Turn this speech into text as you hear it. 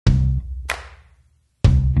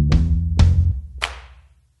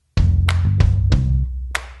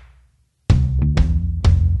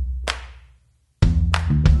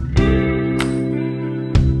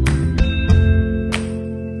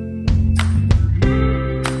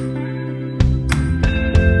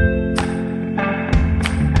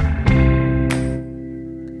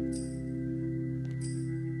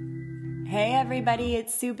everybody.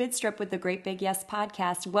 It's Sue Bidstrup with the Great Big Yes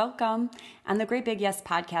Podcast. Welcome. On the Great Big Yes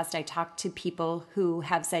Podcast, I talk to people who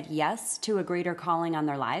have said yes to a greater calling on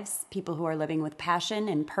their lives, people who are living with passion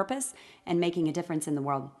and purpose and making a difference in the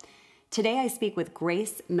world. Today, I speak with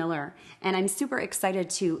Grace Miller, and I'm super excited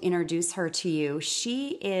to introduce her to you.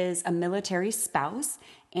 She is a military spouse,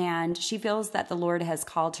 and she feels that the Lord has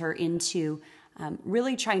called her into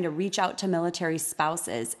really trying to reach out to military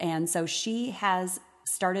spouses. And so she has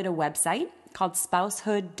started a website called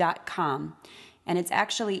spousehood.com, and it's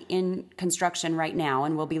actually in construction right now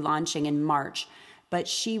and will be launching in March. But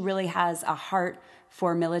she really has a heart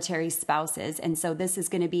for military spouses. And so this is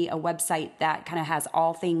going to be a website that kind of has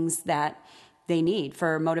all things that they need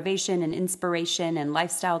for motivation and inspiration and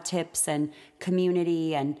lifestyle tips and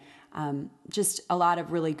community and just a lot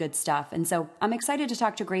of really good stuff. And so I'm excited to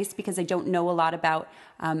talk to Grace because I don't know a lot about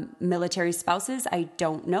military spouses. I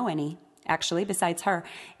don't know any, actually, besides her.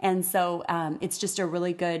 And so it's just a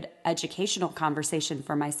really good educational conversation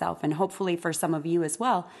for myself and hopefully for some of you as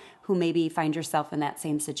well who maybe find yourself in that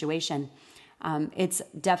same situation. It's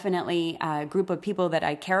definitely a group of people that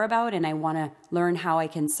I care about, and I want to learn how I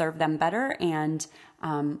can serve them better and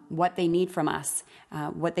what they need from us,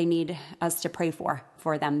 what they need us to pray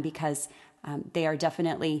for them, because they are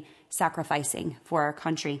definitely sacrificing for our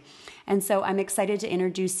country. And so I'm excited to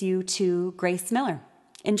introduce you to Grace Miller.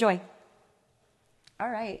 Enjoy. All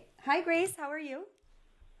right. Hi, Grace. How are you?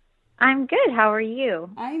 I'm good. How are you?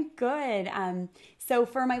 I'm good. So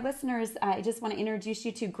for my listeners, I just want to introduce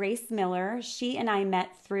you to Grace Miller. She and I met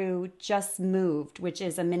through Just Moved, which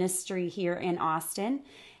is a ministry here in Austin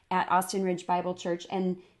at Austin Ridge Bible Church.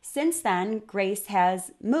 And since then, Grace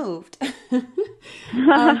has moved.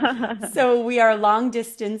 So we are long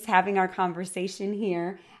distance having our conversation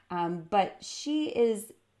here. But she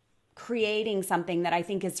is creating something that I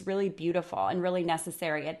think is really beautiful and really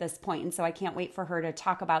necessary at this point. And so I can't wait for her to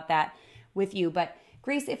talk about that with you. But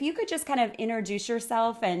Grace, if you could just kind of introduce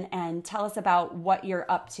yourself and tell us about what you're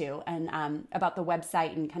up to and about the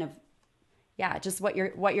website and kind of, just what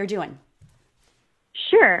you're doing.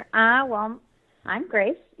 Sure. Well, I'm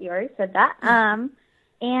Grace. You already said that.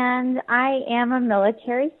 And I am a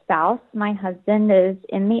military spouse. My husband is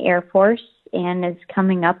in the Air Force and is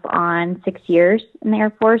coming up on 6 years in the Air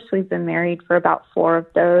Force. We've been married for about 4 of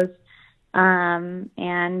those.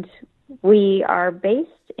 And we are based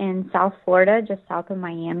in South Florida, just south of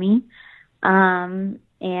Miami. And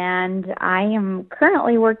I am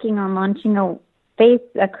currently working on launching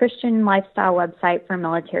a Christian lifestyle website for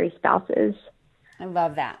military spouses. I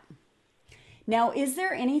love that. Now, is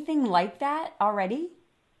there anything like that already?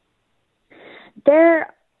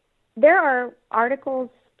 There are articles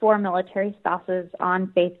for military spouses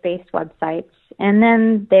on faith-based websites. And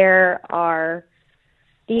then there are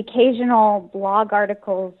the occasional blog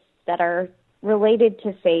articles that are related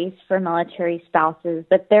to faith for military spouses,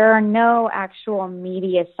 but there are no actual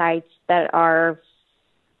media sites that are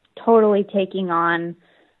totally taking on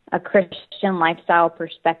a Christian lifestyle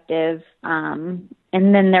perspective. And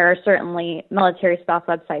then there are certainly military spouse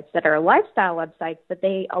websites that are lifestyle websites, but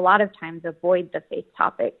they a lot of times avoid the faith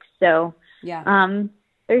topics. So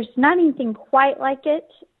there's not anything quite like it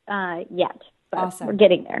yet, but awesome. We're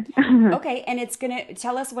getting there. Okay, and it's going to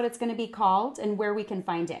tell us what it's going to be called and where we can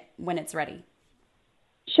find it when it's ready.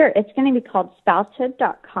 Sure, it's going to be called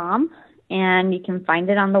spousehood.com, and you can find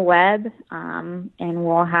it on the web. And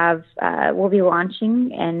we'll be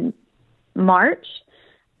launching in March,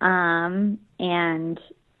 and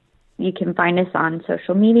you can find us on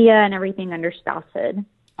social media and everything under Spousehood.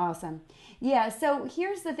 Awesome. Yeah, so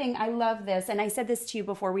here's the thing. I love this, and I said this to you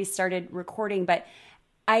before we started recording, but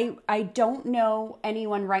I don't know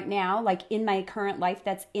anyone right now, like in my current life,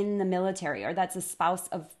 that's in the military or that's a spouse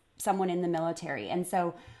of someone in the military. And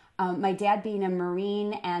so my dad being a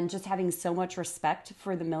Marine and just having so much respect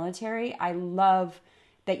for the military, I love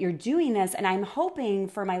that you're doing this. And I'm hoping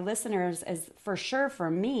for my listeners, as for sure for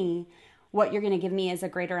me, what you're going to give me is a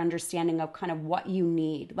greater understanding of kind of what you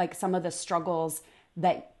need, like some of the struggles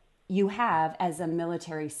that you have as a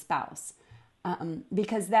military spouse,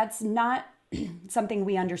 because that's not something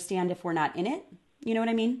we understand if we're not in it. You know what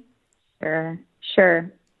I mean?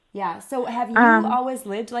 Sure. Yeah. So have you always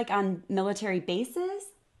lived like on military bases?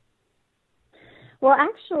 Well,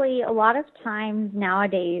 actually, a lot of times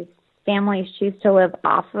nowadays, families choose to live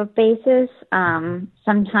off of bases.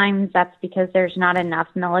 Sometimes that's because there's not enough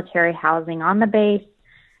military housing on the base,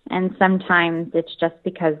 and sometimes it's just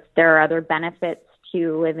because there are other benefits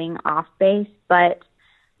to living off base. But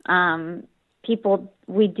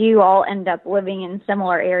we do all end up living in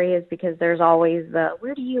similar areas because there's always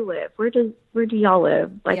where do you live? Where do y'all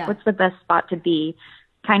live? Like, What's the best spot to be?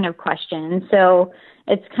 kind of question. So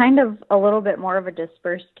it's kind of a little bit more of a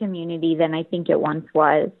dispersed community than I think it once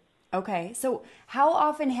was. Okay. So how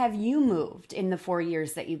often have you moved in the 4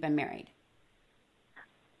 years that you've been married?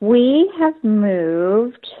 We have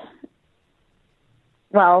moved,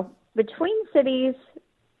 well, between cities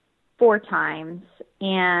 4 times,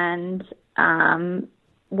 and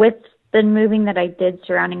with the moving that I did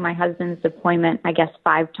surrounding my husband's deployment, I guess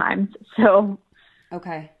 5 times. So,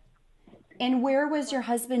 Okay. And where was your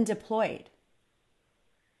husband deployed?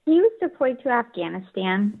 he was deployed to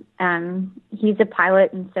Afghanistan. He's a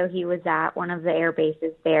pilot, and so he was at one of the air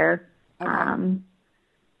bases there. Okay.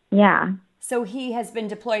 Yeah. So he has been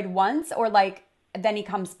deployed once, or like then he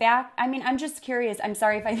comes back? I mean, I'm just curious. I'm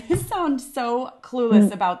sorry if I sound so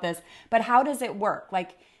clueless about this, but how does it work?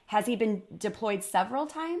 Like, has he been deployed several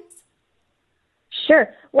times?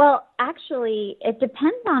 Sure. Well, actually, it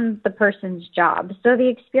depends on the person's job. So the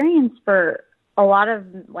experience for a lot of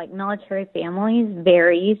like military families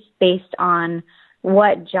varies based on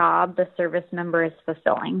what job the service member is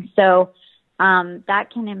fulfilling. So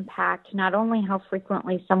that can impact not only how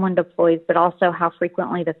frequently someone deploys, but also how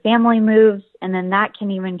frequently the family moves. And then that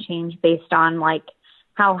can even change based on like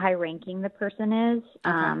how high ranking the person is,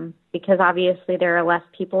 because obviously there are less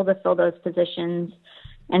people to fill those positions.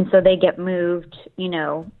 And so they get moved,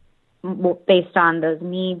 based on those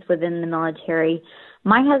needs within the military.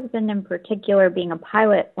 My husband in particular, being a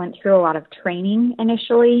pilot, went through a lot of training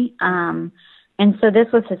initially. And so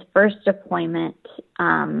this was his first deployment.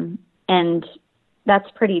 And that's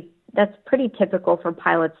pretty typical for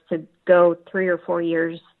pilots to go 3 or 4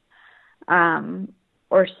 years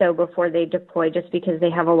or so before they deploy, just because they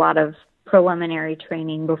have a lot of preliminary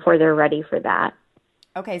training before they're ready for that.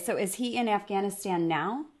 Okay, so is he in Afghanistan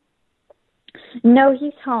now? No,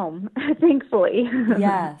 he's home, thankfully.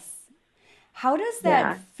 Yes. How does that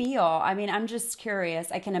Yeah. feel? I mean, I'm just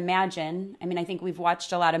curious. I can imagine. I mean, I think we've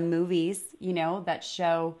watched a lot of movies, that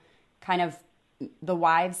show kind of the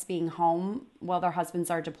wives being home while their husbands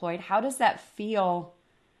are deployed. How does that feel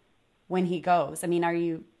when he goes? I mean, are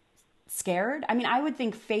you scared? I mean, I would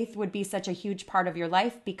think faith would be such a huge part of your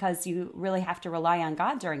life because you really have to rely on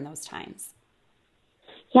God during those times.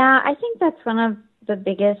 Yeah, I think that's one of the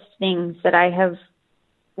biggest things that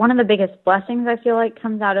one of the biggest blessings I feel like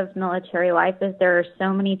comes out of military life is there are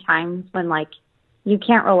so many times when like you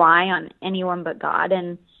can't rely on anyone but God.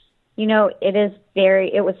 And,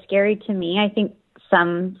 it was scary to me. I think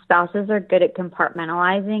some spouses are good at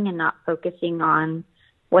compartmentalizing and not focusing on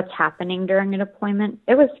what's happening during a deployment.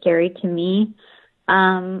 It was scary to me.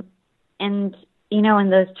 And, in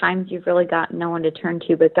those times you've really got no one to turn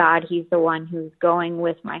to but God. He's the one who's going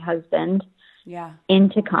with my husband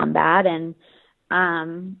into combat. And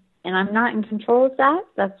I'm not in control of that.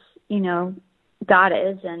 That's, God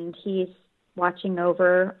is, and he's watching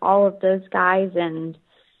over all of those guys. And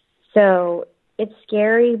so it's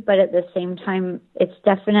scary, but at the same time, it's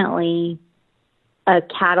definitely a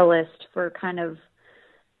catalyst for kind of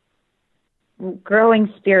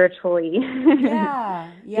growing spiritually.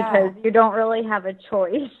 Yeah. Because you don't really have a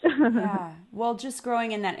choice. Yeah. Well, just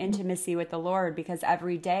growing in that intimacy with the Lord, because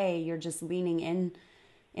every day you're just leaning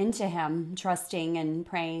into him, trusting and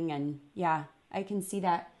praying. And yeah, I can see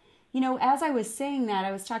that. As I was saying that,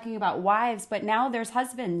 I was talking about wives, but now there's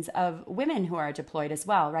husbands of women who are deployed as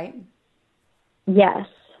well, right? Yes.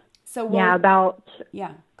 So go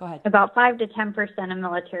ahead. About 5 to 10% of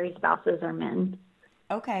military spouses are men.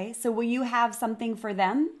 Okay. So will you have something for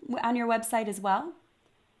them on your website as well?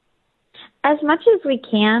 As much as we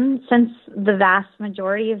can, since the vast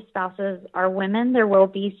majority of spouses are women, there will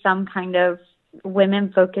be some kind of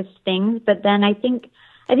women-focused things. But then I think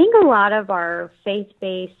a lot of our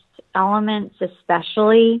faith-based elements,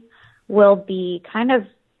 especially, will be kind of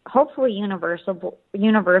hopefully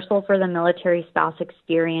universal for the military spouse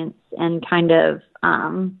experience, and kind of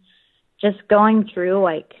just going through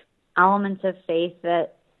like elements of faith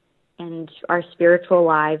and our spiritual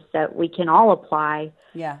lives that we can all apply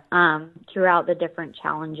throughout the different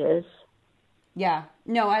challenges. Yeah.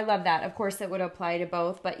 No, I love that. Of course, it would apply to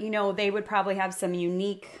both, but they would probably have some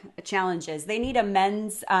unique challenges. They need a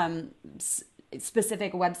men's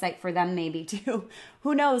specific website for them maybe too.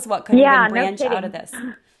 Who knows what could even branch out of this.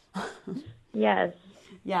 Yes.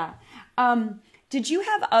 Yeah. Did you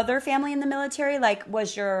have other family in the military? Like,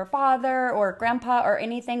 was your father or grandpa or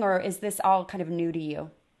anything, or is this all kind of new to you?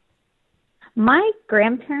 My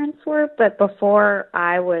grandparents were, but before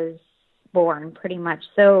I was born, pretty much.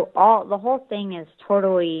 So the whole thing is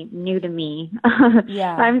totally new to me.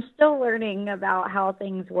 Yeah. I'm still learning about how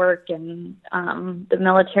things work, and the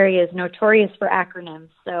military is notorious for acronyms,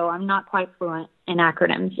 so I'm not quite fluent in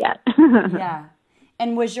acronyms yet. Yeah.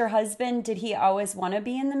 And was your husband, did he always want to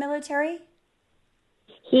be in the military?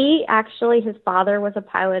 He actually, his father was a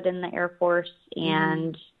pilot in the Air Force,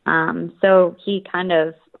 and so he kind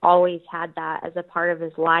of always had that as a part of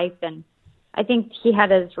his life. And I think he had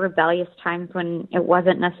his rebellious times when it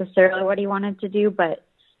wasn't necessarily what he wanted to do, but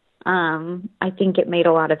I think it made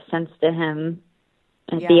a lot of sense to him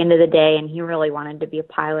at the end of the day, and he really wanted to be a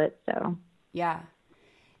pilot. So yeah.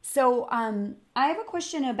 So I have a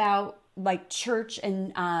question about like church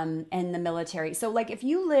and the military. So like if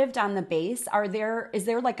you lived on the base, is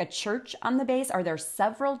there like a church on the base? Are there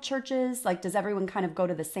several churches? Like does everyone kind of go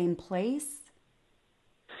to the same place?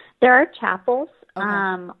 there are chapels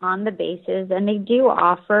on the bases, and they do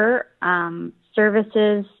offer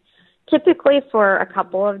services typically for a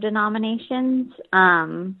couple of denominations.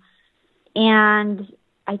 And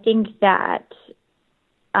I think that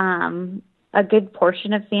a good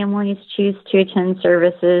portion of families choose to attend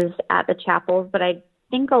services at the chapels, but I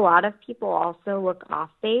think a lot of people also look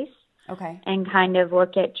off base and kind of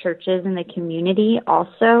look at churches in the community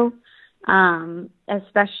also,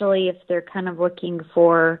 especially if they're kind of looking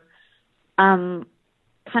for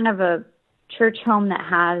kind of a church home that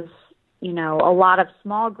has, you know, a lot of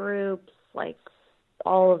small groups, like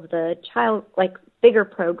all of the bigger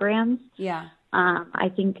programs. Yeah. I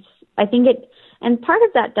think it, and part of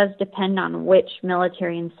that does depend on which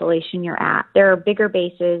military installation you're at. There are bigger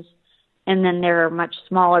bases, and then there are much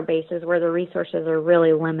smaller bases where the resources are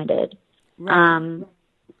really limited. Right.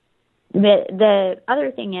 The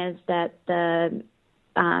other thing is that the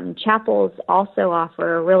chapels also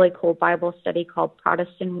offer a really cool Bible study called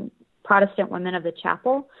Protestant Women of the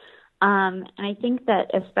Chapel. And I think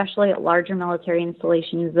that especially at larger military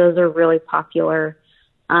installations, those are really popular,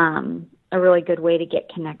 a really good way to get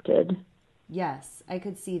connected. Yes, I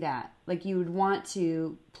could see that. Like you would want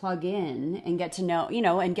to plug in and get to know, you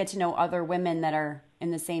know, and get to know other women that are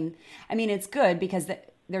in the same. I mean, it's good because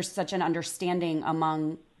there's such an understanding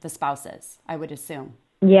among the spouses, I would assume.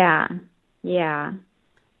 Yeah. Yeah.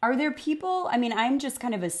 Are there people, I mean, I'm just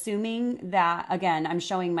kind of assuming that, again, I'm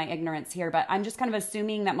showing my ignorance here, but I'm just kind of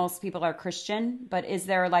assuming that most people are Christian, but is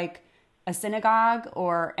there like a synagogue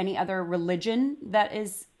or any other religion that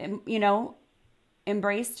is, you know,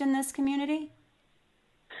 embraced in this community?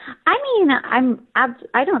 I mean,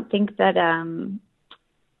 I don't think that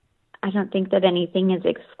anything is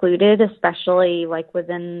excluded, especially like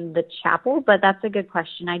within the chapel, but that's a good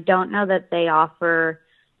question. I don't know that they offer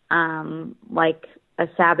like a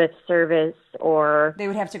Sabbath service, or they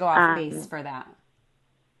would have to go off base for that.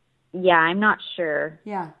 Yeah, I'm not sure.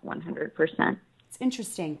 Yeah. 100%. It's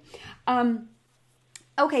interesting.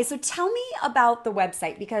 Okay, so tell me about the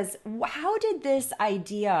website, because how did this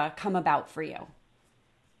idea come about for you?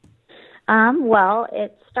 Well,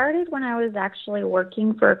 it started when I was actually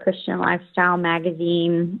working for a Christian lifestyle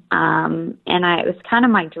magazine, and it was kind of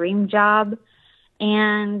my dream job.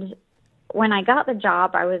 And when I got the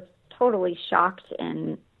job, I was totally shocked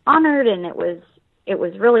and honored, and it was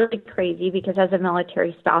really crazy because as a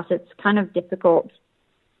military spouse, it's kind of difficult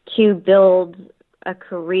to build a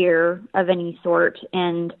career of any sort,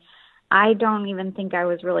 and I don't even think I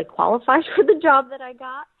was really qualified for the job that I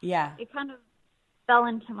got. Yeah. It kind of fell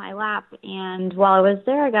into my lap, and while I was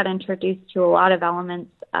there, I got introduced to a lot of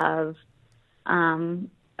elements of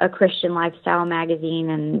a Christian lifestyle magazine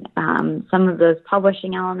and some of those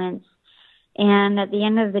publishing elements. And at the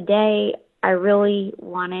end of the day, I really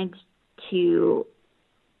wanted to,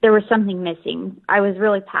 there was something missing. I was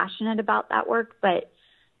really passionate about that work, but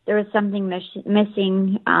there was something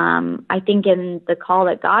missing, I think, in the call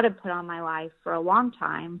that God had put on my life for a long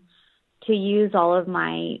time to use all of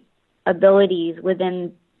my abilities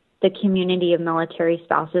within the community of military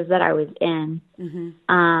spouses that I was in.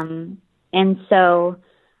 Mm-hmm. And so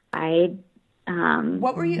I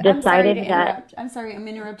what were you decided I'm sorry, I'm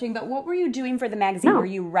interrupting, but what were you doing for the magazine? No. Were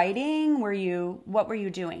you writing? What were you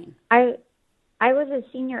doing? I was a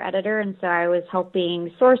senior editor, and so I was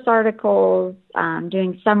helping source articles,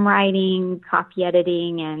 doing some writing, copy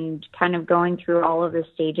editing, and kind of going through all of the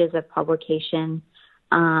stages of publication,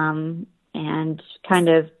 and kind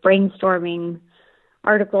of brainstorming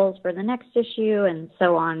articles for the next issue and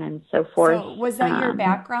so on and so forth. So was that your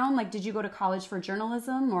background? Like, did you go to college for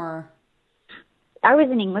journalism, or? I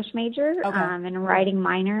was an English major and a writing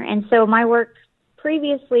minor. And so my work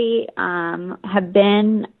previously I had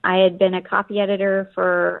been a copy editor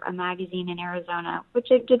for a magazine in Arizona, which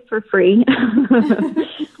I did for free.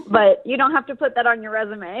 But you don't have to put that on your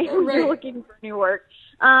resume if you're looking for new work.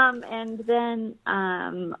 And then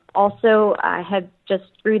also I had just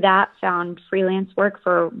through that found freelance work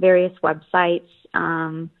for various websites,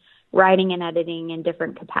 writing and editing in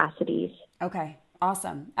different capacities. Okay.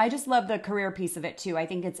 Awesome. I just love the career piece of it too. I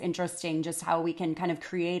think it's interesting just how we can kind of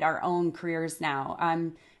create our own careers now.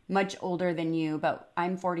 I'm much older than you, but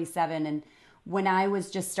I'm 47. And when I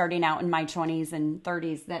was just starting out in my 20s and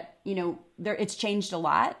 30s, that, it's changed a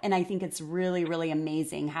lot. And I think it's really, really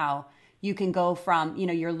amazing how you can go from,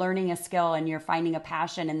 you're learning a skill and you're finding a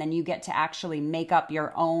passion, and then you get to actually make up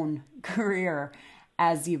your own career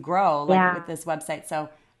as you grow, like with this website. So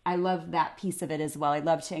I love that piece of it as well. I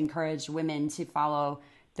love to encourage women to follow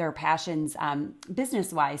their passions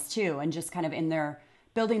business-wise too, and just kind of in their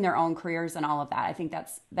building their own careers and all of that. I think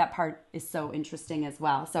that part is so interesting as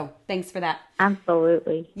well. So thanks for that.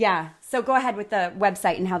 Absolutely. Yeah. So go ahead with the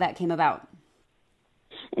website and how that came about.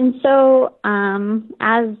 And so,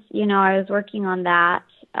 as I was working on that,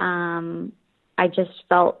 I just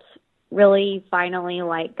felt really finally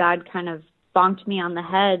like God kind of bonked me on the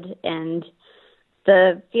head, and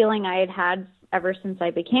the feeling I had had ever since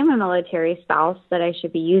I became a military spouse that I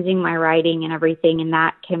should be using my writing and everything in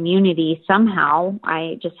that community somehow.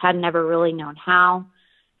 I just had never really known how,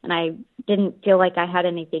 and I didn't feel like I had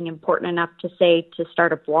anything important enough to say to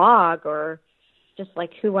start a blog, or just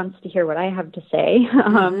like, who wants to hear what I have to say?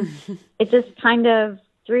 It just kind of,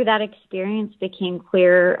 through that experience, became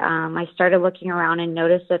clear. I started looking around and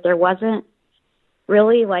noticed that there wasn't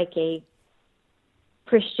really like a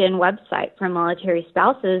Christian website for military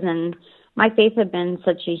spouses, and my faith had been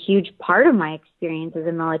such a huge part of my experience as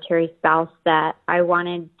a military spouse that I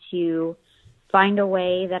wanted to find a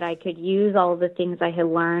way that I could use all of the things I had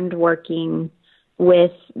learned working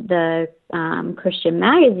with the Christian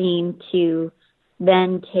magazine to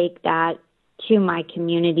then take that to my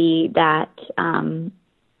community that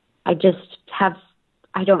I just have.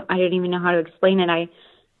 I don't even know how to explain it.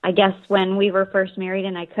 I guess when we were first married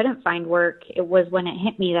and I couldn't find work, it was when it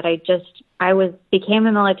hit me that I became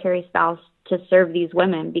a military spouse to serve these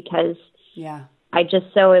women, because I just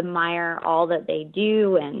so admire all that they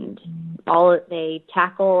do and all that they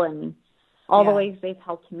tackle and all the ways they've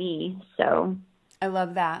helped me. So I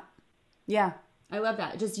love that. Yeah, I love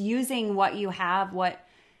that. Just using what you have,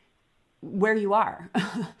 where you are,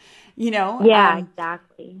 Yeah,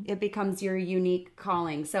 exactly. It becomes your unique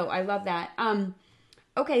calling. So I love that.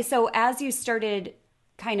 Okay, so as you started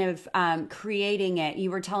kind of creating it,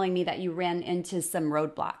 you were telling me that you ran into some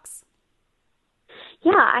roadblocks.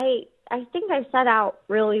 Yeah, I think I set out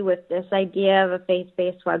really with this idea of a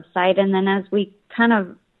faith-based website, and then as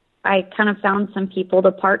I kind of found some people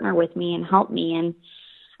to partner with me and help me, and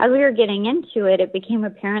as we were getting into it, it became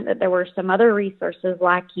apparent that there were some other resources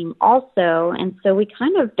lacking also, and so we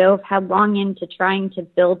kind of dove headlong into trying to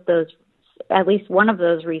build those, at least one of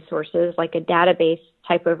those resources, like a database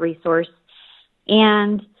type of resource.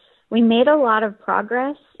 And we made a lot of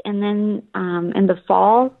progress. And then in the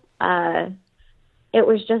fall, it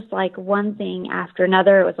was just like one thing after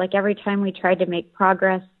another. It was like every time we tried to make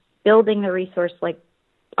progress building the resource, like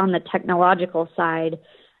on the technological side,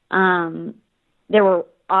 there were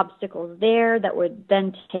obstacles there that would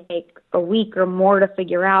then take a week or more to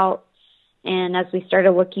figure out. And as we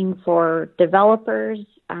started looking for developers,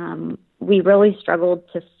 we really struggled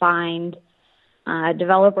to find a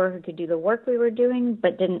developer who could do the work we were doing,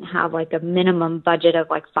 but didn't have like a minimum budget of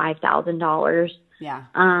like $5,000. Yeah.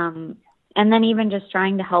 And then even just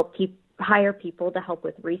trying to hire people to help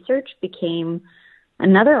with research became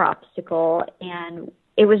another obstacle. And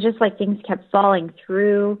it was just like things kept falling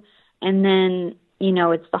through. And then,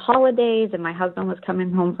 it's the holidays and my husband was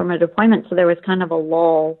coming home from a deployment. So there was kind of a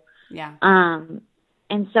lull. Yeah.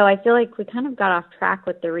 And so I feel like we kind of got off track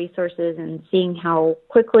with the resources and seeing how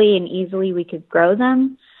quickly and easily we could grow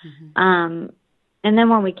them. Mm-hmm. And then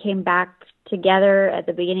when we came back together at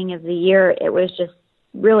the beginning of the year, it was just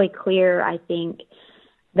really clear, I think,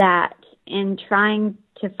 that in trying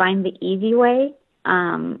to find the easy way,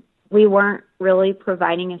 we weren't really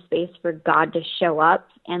providing a space for God to show up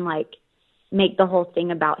and like make the whole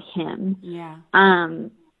thing about him. Yeah.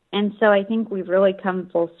 And so I think we've really come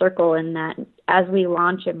full circle in that as we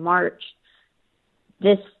launch in March,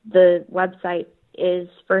 the website is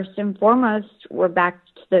first and foremost, we're back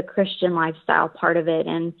to the Christian lifestyle part of it.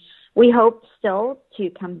 And we hope still to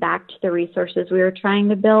come back to the resources we were trying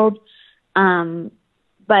to build.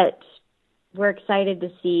 But we're excited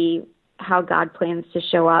to see how God plans to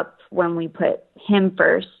show up when we put him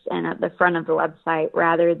first and at the front of the website,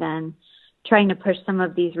 rather than trying to push some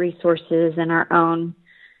of these resources and our own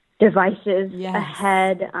devices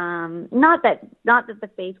ahead. Not that the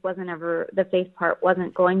faith part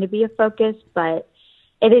wasn't going to be a focus, but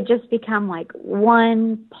it had just become like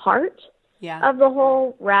one part of the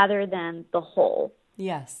whole rather than the whole.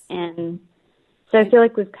 Yes. And So I feel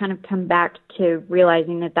like we've kind of come back to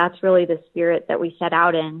realizing that that's really the spirit that we set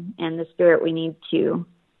out in and the spirit we need to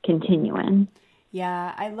continue in.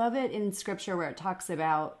 Yeah, I love it in scripture where it talks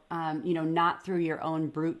about, not through your own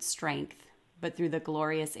brute strength, but through the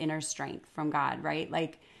glorious inner strength from God, right?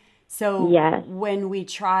 Like, so Yes. when we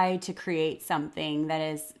try to create something that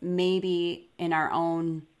is maybe in our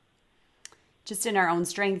own, just in our own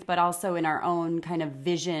strength, but also in our own kind of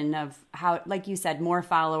vision of how, like you said, more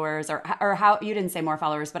followers or how, you didn't say more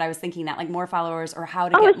followers, but I was thinking that like more followers or how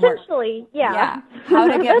to get more. Essentially, yeah. How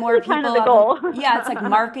to get more people. Kind of the goal. Yeah, it's like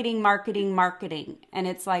marketing. And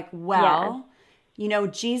it's like, well,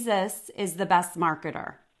 Jesus is the best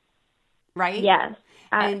marketer, right? Yes,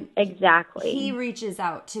 and exactly. He reaches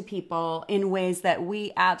out to people in ways that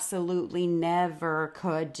we absolutely never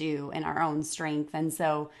could do in our own strength. And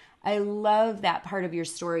so I love that part of your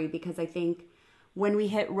story because I think when we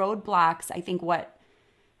hit roadblocks, I think what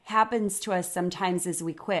happens to us sometimes is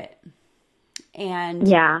we quit. And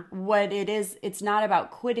what it is, it's not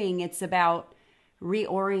about quitting, it's about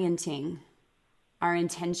reorienting our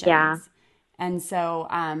intentions. Yeah. And so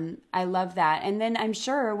I love that. And then I'm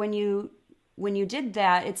sure when you did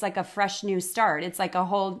that, it's like a fresh new start. It's like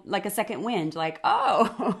like a second wind, like,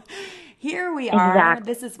 oh, here we are.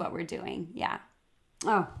 Exactly. This is what we're doing. Yeah.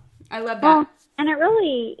 Oh, I love that. Well, and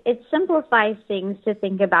it simplifies things to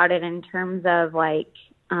think about it in terms of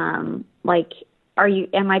am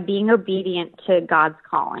I being obedient to God's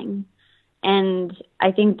calling? And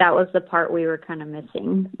I think that was the part we were kind of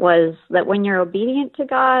missing, was that when you're obedient to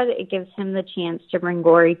God, it gives him the chance to bring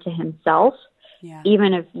glory to himself,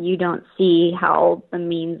 even if you don't see how the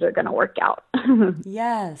means are going to work out.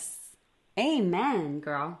 Yes. Amen,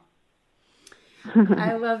 girl.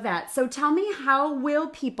 I love that. So tell me, how will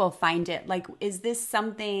people find it? Like, is this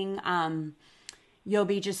something you'll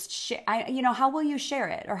be just, how will you share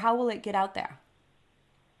it or how will it get out there?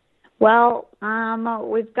 Well,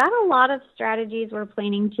 we've got a lot of strategies we're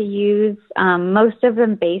planning to use, most of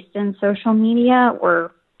them based in social media. We're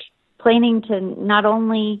planning to not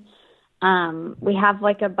only, we have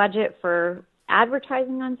like a budget for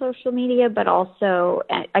advertising on social media, but also,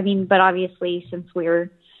 but obviously since we're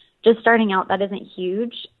just starting out, that isn't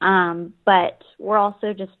huge. But we're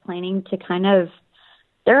also just planning to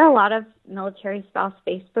there are a lot of military spouse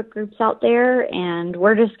Facebook groups out there, and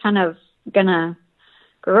we're just kind of going to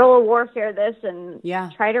guerrilla warfare this and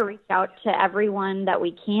try to reach out to everyone that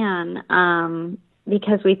we can,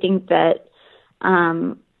 because we think that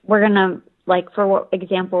we're going to, for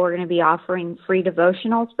example, we're going to be offering free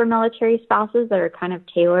devotionals for military spouses that are kind of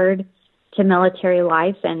tailored to military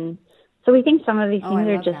life. And so we think some of these things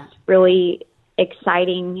are just really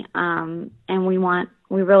exciting, and we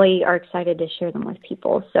really are excited to share them with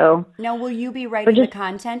people. So now, will you be writing the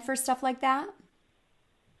content for stuff like that?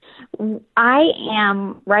 I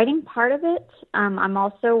am writing part of it. I'm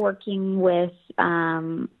also working with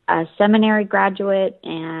a seminary graduate,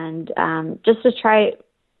 and just to try,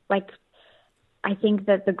 I think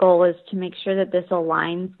that the goal is to make sure that this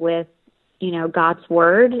aligns with, God's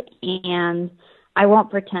word, and I won't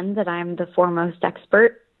pretend that I'm the foremost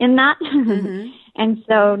expert in that. Mm-hmm. And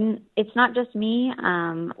so it's not just me.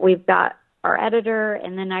 We've got our editor,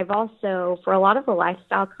 and then I've also, for a lot of the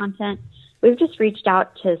lifestyle content, we've just reached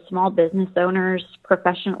out to small business owners,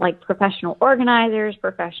 professional organizers,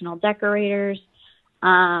 professional decorators,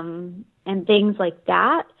 and things like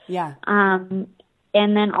that. Yeah. And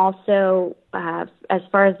then also, as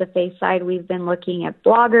far as the faith side, we've been looking at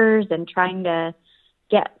bloggers and trying to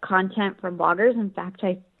get content from bloggers. In fact,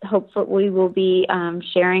 I hope that we will be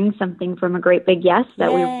sharing something from A Great Big Yes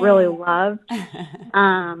that we really love.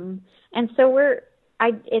 And so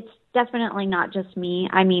it's definitely not just me.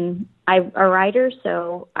 I mean, I'm a writer,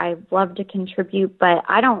 so I love to contribute, but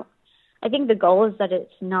I think the goal is that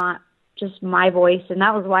it's not just my voice. And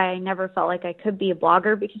that was why I never felt like I could be a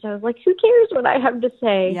blogger, because I was like, who cares what I have to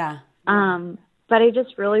say? Yeah. But I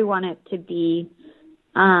just really want it to be,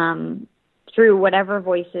 through whatever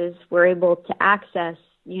voices we're able to access,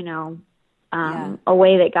 a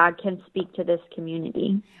way that God can speak to this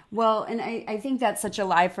community. Well, and I think that's such a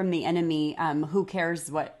lie from the enemy. Who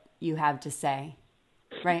cares what you have to say,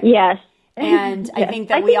 right? Yes. And yes. I think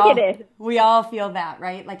that we all feel that,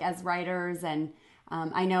 right? Like as writers, and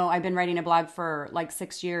I know I've been writing a blog for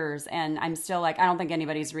 6 years, and I'm still I don't think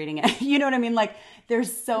anybody's reading it. You know what I mean?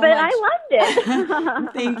 There's so much. But I loved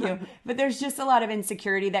it. Thank you. But there's just a lot of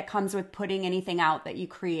insecurity that comes with putting anything out that you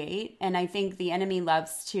create. And I think the enemy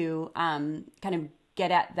loves to kind of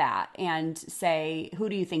get at that and say, who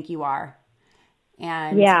do you think you are?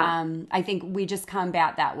 And I think we just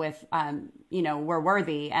combat that with, we're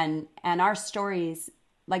worthy, and our stories,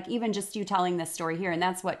 like even just you telling this story here, and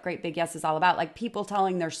that's what Great Big Yes is all about. Like people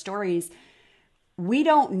telling their stories. We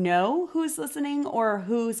don't know who's listening or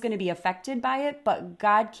who's going to be affected by it, but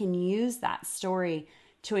God can use that story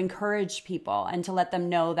to encourage people and to let them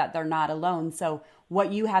know that they're not alone. So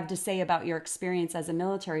what you have to say about your experience as a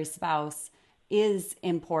military spouse is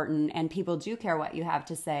important, and people do care what you have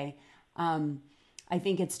to say. I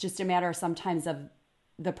think it's just a matter sometimes of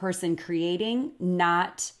the person creating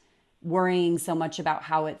not worrying so much about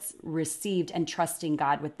how it's received and trusting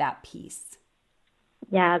God with that piece.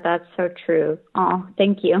 Yeah, that's so true. Oh,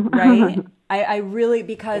 thank you. Right? I really,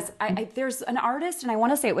 because I there's an artist, and I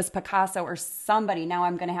want to say it was Picasso or somebody, now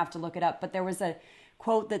I'm going to have to look it up, but there was a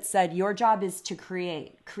quote that said, your job is to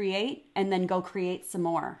create, and then go create some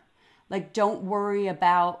more. Like, don't worry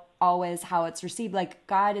about always how it's received. Like,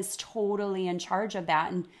 God is totally in charge of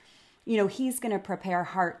that. And, you know, he's going to prepare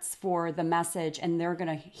hearts for the message, and they're going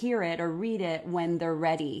to hear it or read it when they're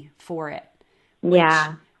ready for it. Which,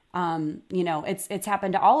 yeah. You know, it's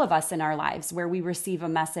happened to all of us in our lives where we receive a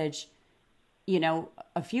message, you know,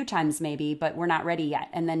 a few times maybe, but we're not ready yet.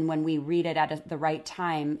 And then when we read it at the right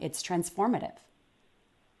time, it's transformative.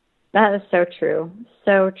 That is so true.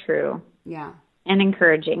 So true. Yeah. And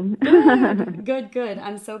encouraging. Good.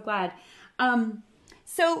 I'm so glad.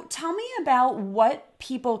 So tell me about what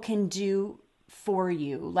people can do for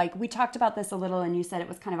you. Like we talked about this a little and you said it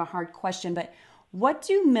was kind of a hard question, but what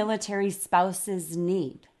do military spouses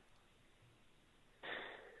need?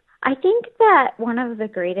 I think that one of the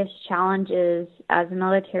greatest challenges as a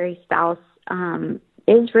military spouse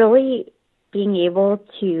is really being able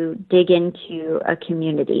to dig into a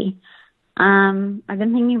community. I've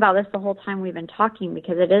been thinking about this the whole time we've been talking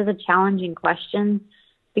because it is a challenging question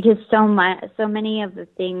because so many of the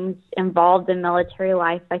things involved in military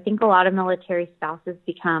life, I think a lot of military spouses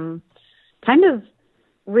become kind of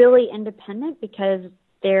really independent because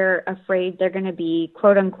they're afraid they're going to be,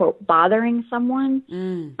 quote unquote, bothering someone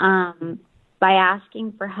by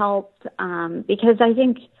asking for help. Because I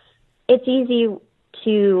think it's easy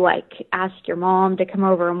to like ask your mom to come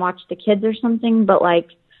over and watch the kids or something. But like,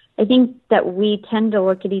 I think that we tend to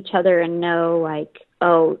look at each other and know like,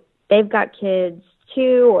 oh, they've got kids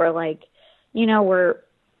too, or like, you know, we're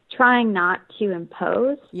trying not to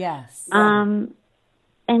impose. Yes.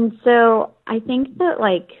 And so I think that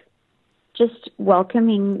like, just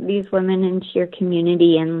welcoming these women into your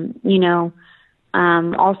community and, you know,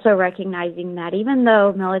 also recognizing that even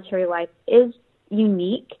though military life is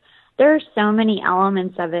unique, there are so many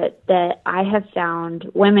elements of it that I have found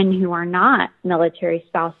women who are not military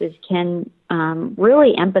spouses can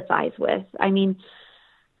really empathize with. I mean,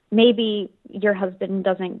 maybe your husband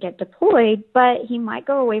doesn't get deployed, but he might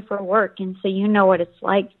go away for work. And so you know what it's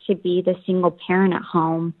like to be the single parent at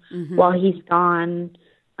home while he's gone.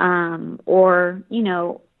 Or, you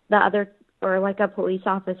know, the other, or like a police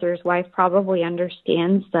officer's wife probably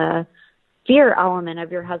understands the fear element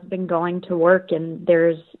of your husband going to work and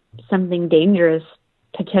there's something dangerous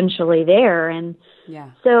potentially there. And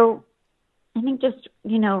so I think just,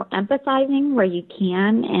 you know, empathizing where you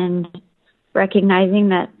can and recognizing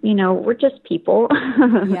that, you know, we're just people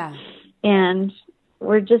and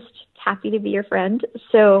we're just happy to be your friend.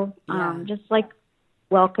 So, just like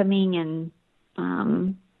welcoming and,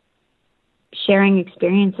 sharing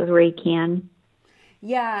experiences where you can.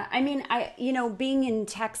 Yeah. I mean, being in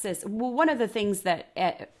Texas, well, one of the things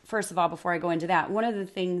that, first of all, before I go into that, one of the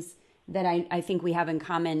things that I think we have in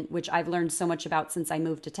common, which I've learned so much about since I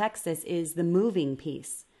moved to Texas, is the moving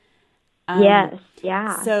piece. Yes.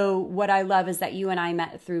 Yeah. So what I love is that you and I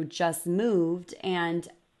met through Just Moved. And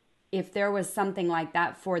if there was something like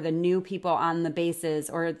that for the new people on the bases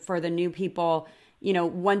or for the new people, you know,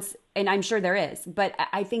 once, and I'm sure there is, but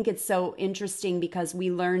I think it's so interesting because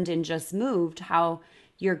we learned in Just Moved how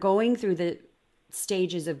you're going through the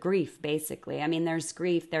stages of grief, basically. I mean, there's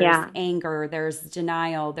grief, there's anger, there's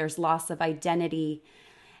denial, there's loss of identity.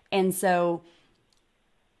 And so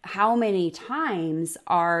how many times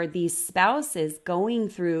are these spouses going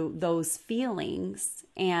through those feelings?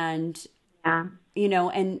 And, you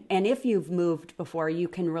know, and if you've moved before, you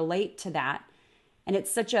can relate to that. And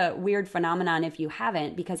it's such a weird phenomenon if you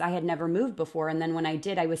haven't, because I had never moved before. And then when I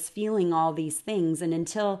did, I was feeling all these things. And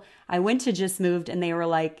until I went to Just Moved and they were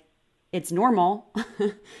like, it's normal.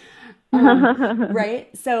 Right?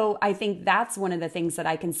 So I think that's one of the things that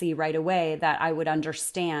I can see right away that I would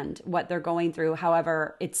understand what they're going through.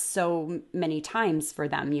 However, it's so many times for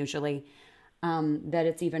them usually that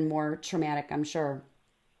it's even more traumatic, I'm sure.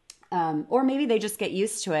 Or maybe they just get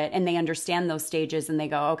used to it and they understand those stages and they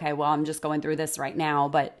go, okay, well, I'm just going through this right now,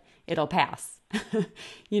 but it'll pass.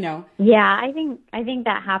 you know? Yeah, I think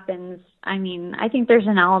that happens. I mean, I think there's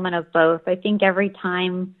an element of both. I think every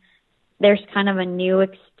time there's kind of a new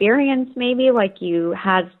experience, maybe like you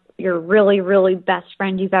had your really, really best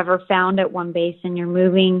friend you've ever found at one base and you're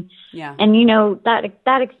moving. Yeah. And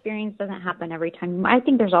that experience doesn't happen every time. I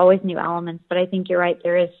think there's always new elements, but I think you're right.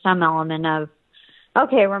 There is some element of,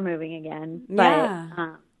 okay, we're moving again. Yeah.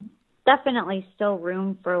 But definitely still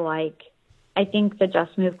room for like, I think the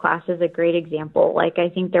Just Move class is a great example. Like, I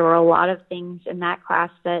think there were a lot of things in that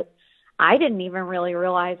class that I didn't even really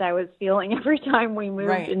realize I was feeling every time we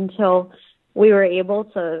moved until we were able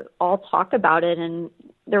to all talk about it. And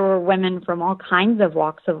there were women from all kinds of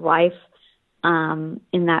walks of life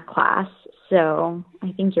in that class. So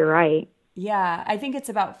I think you're right. Yeah, I think it's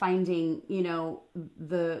about finding,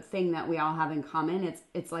 the thing that we all have in common.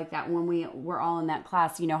 It's like that when we were all in that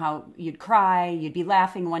class, you know how you'd cry, you'd be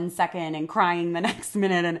laughing 1 second and crying the next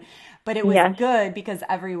minute, but it was good because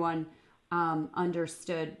everyone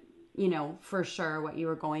understood, for sure what you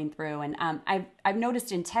were going through. And I've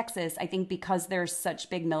noticed in Texas, I think because there's such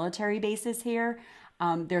big military bases here,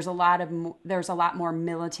 there's a lot more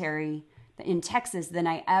military in Texas than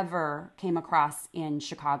I ever came across in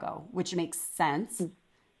Chicago, which makes sense,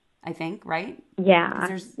 I think, right?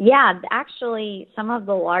 Yeah. Yeah. Actually, some of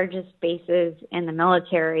the largest bases in the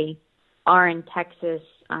military are in Texas,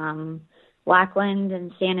 Lackland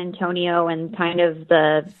and San Antonio, and kind of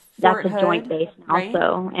that's a joint base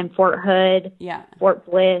also, right? And Fort Hood, Fort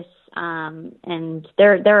Bliss. And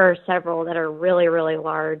there are several that are really, really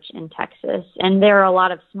large in Texas. And there are a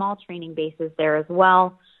lot of small training bases there as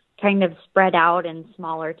well, kind of spread out in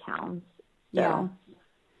smaller towns. So.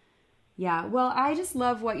 Yeah. Well, I just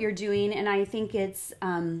love what you're doing, and I think it's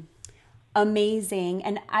amazing.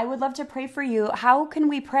 And I would love to pray for you. How can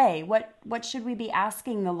we pray? What should we be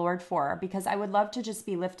asking the Lord for? Because I would love to just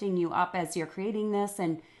be lifting you up as you're creating this.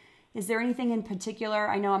 And is there anything in particular?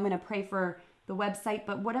 I know I'm going to pray for the website,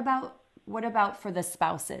 but what about for the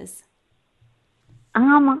spouses?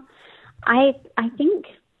 I think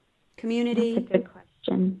community. That's a good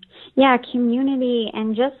question. Yeah, community,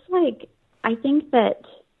 and just like I think that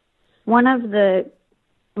one of the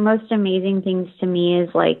most amazing things to me is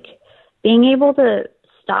like being able to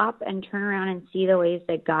stop and turn around and see the ways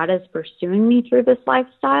that God is pursuing me through this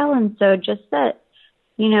lifestyle. And so just that,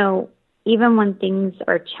 even when things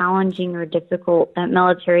are challenging or difficult, that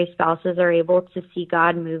military spouses are able to see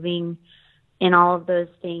God moving in all of those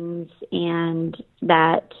things, and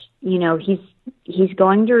that, he's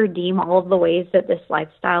going to redeem all of the ways that this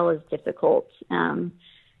lifestyle is difficult, and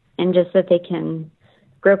just that they can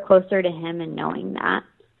grow closer to him in knowing that.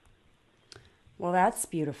 Well, that's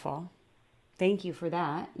beautiful. Thank you for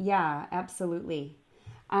that. Yeah, absolutely.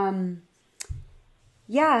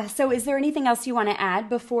 So is there anything else you want to add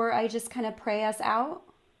before I just kind of pray us out?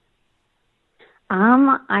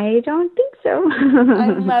 I don't think so. I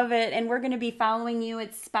love it. And we're going to be following you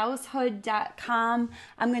at spousehood.com.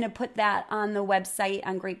 I'm going to put that on the website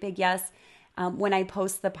on Great Big Yes when I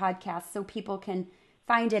post the podcast so people can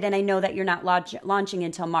find it. And I know that you're not launching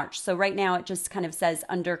until March. So right now it just kind of says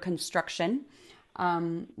under construction,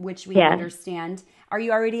 which we understand. Are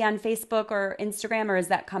you already on Facebook or Instagram, or is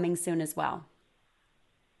that coming soon as well?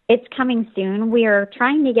 It's coming soon. We are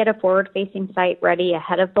trying to get a forward-facing site ready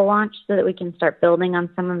ahead of the launch so that we can start building on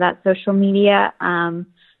some of that social media.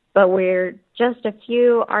 But we're just a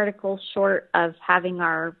few articles short of having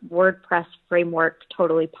our WordPress framework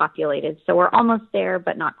totally populated. So we're almost there,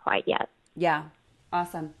 but not quite yet. Yeah.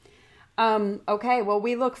 Awesome. Okay. Well,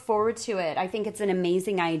 we look forward to it. I think it's an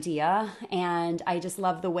amazing idea. And I just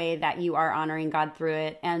love the way that you are honoring God through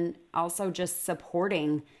it, and also just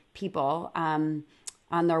supporting people,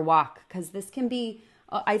 on their walk, because this can be,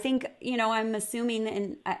 I think, I'm assuming,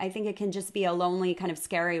 and I think it can just be a lonely, kind of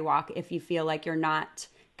scary walk if you feel like you're not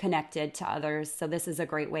connected to others. So this is a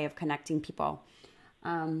great way of connecting people.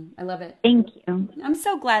 I love it. Thank you. I'm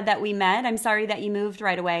so glad that we met. I'm sorry that you moved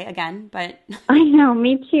right away again, but I know,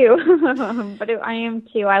 me too. But I am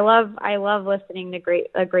too. I love listening to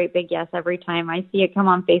a Great Big Yes every time I see it come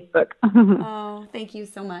on Facebook. Oh, thank you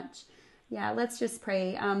so much. Yeah, let's just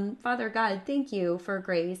pray. Father God, thank you for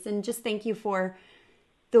grace, and just thank you for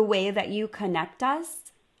the way that you connect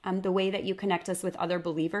us, the way that you connect us with other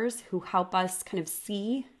believers who help us kind of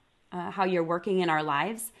see how you're working in our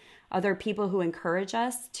lives, other people who encourage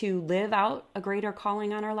us to live out a greater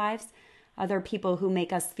calling on our lives, other people who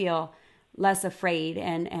make us feel less afraid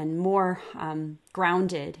and more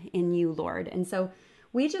grounded in you, Lord. And so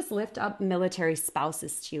we just lift up military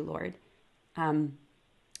spouses to you, Lord.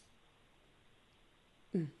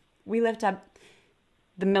 We lift up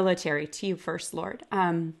the military to you first, Lord.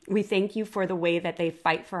 We thank you for the way that they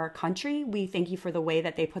fight for our country. We thank you for the way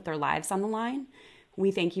that they put their lives on the line.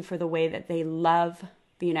 We thank you for the way that they love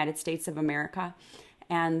the United States of America,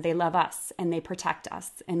 and they love us and they protect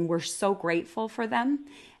us. And we're so grateful for them.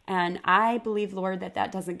 And I believe, Lord, that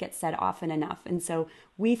that doesn't get said often enough. And so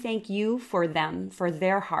we thank you for them, for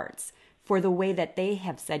their hearts, for the way that they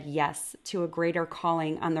have said yes to a greater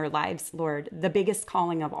calling on their lives, Lord, the biggest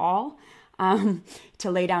calling of all,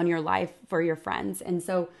 to lay down your life for your friends. And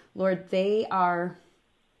so, Lord, they are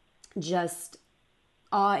just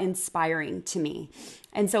awe-inspiring to me.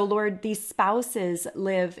 And so, Lord, these spouses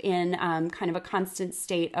live in kind of a constant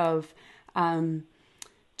state of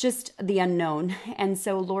just the unknown. And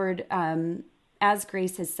so, Lord, as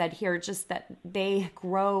Grace has said here, just that they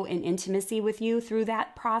grow in intimacy with you through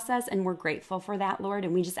that process. And we're grateful for that, Lord.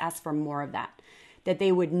 And we just ask for more of that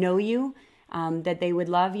they would know you, that they would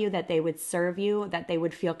love you, that they would serve you, that they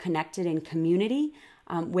would feel connected in community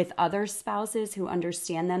with other spouses who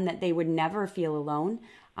understand them, that they would never feel alone.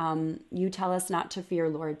 You tell us not to fear,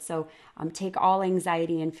 Lord. So take all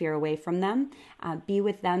anxiety and fear away from them. Be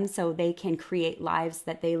with them so they can create lives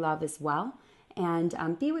that they love as well.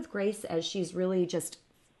 And be with Grace as she's really just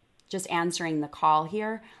answering the call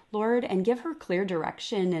here, Lord, and give her clear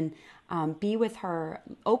direction and be with her,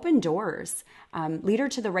 open doors, lead her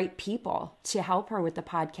to the right people to help her with the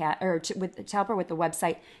podcast, or to help her with the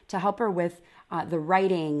website, to help her with the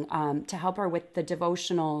writing, to help her with the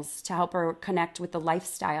devotionals, to help her connect with the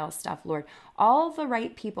lifestyle stuff, Lord. All the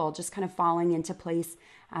right people just kind of falling into place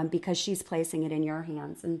because she's placing it in your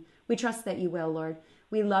hands. And we trust that you will, Lord.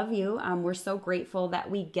 We love you. We're so grateful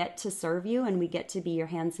that we get to serve you and we get to be your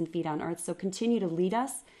hands and feet on earth. So continue to lead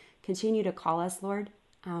us, continue to call us, Lord.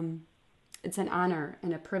 It's an honor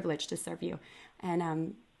and a privilege to serve you.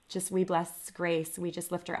 And we bless Grace. We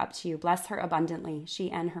just lift her up to you. Bless her abundantly, she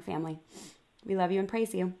and her family. We love you and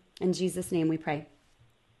praise you. In Jesus' name we pray.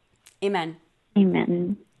 Amen.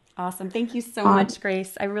 Amen. Awesome. Thank you so much,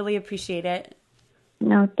 Grace. I really appreciate it.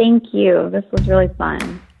 No, thank you. This was really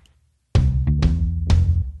fun.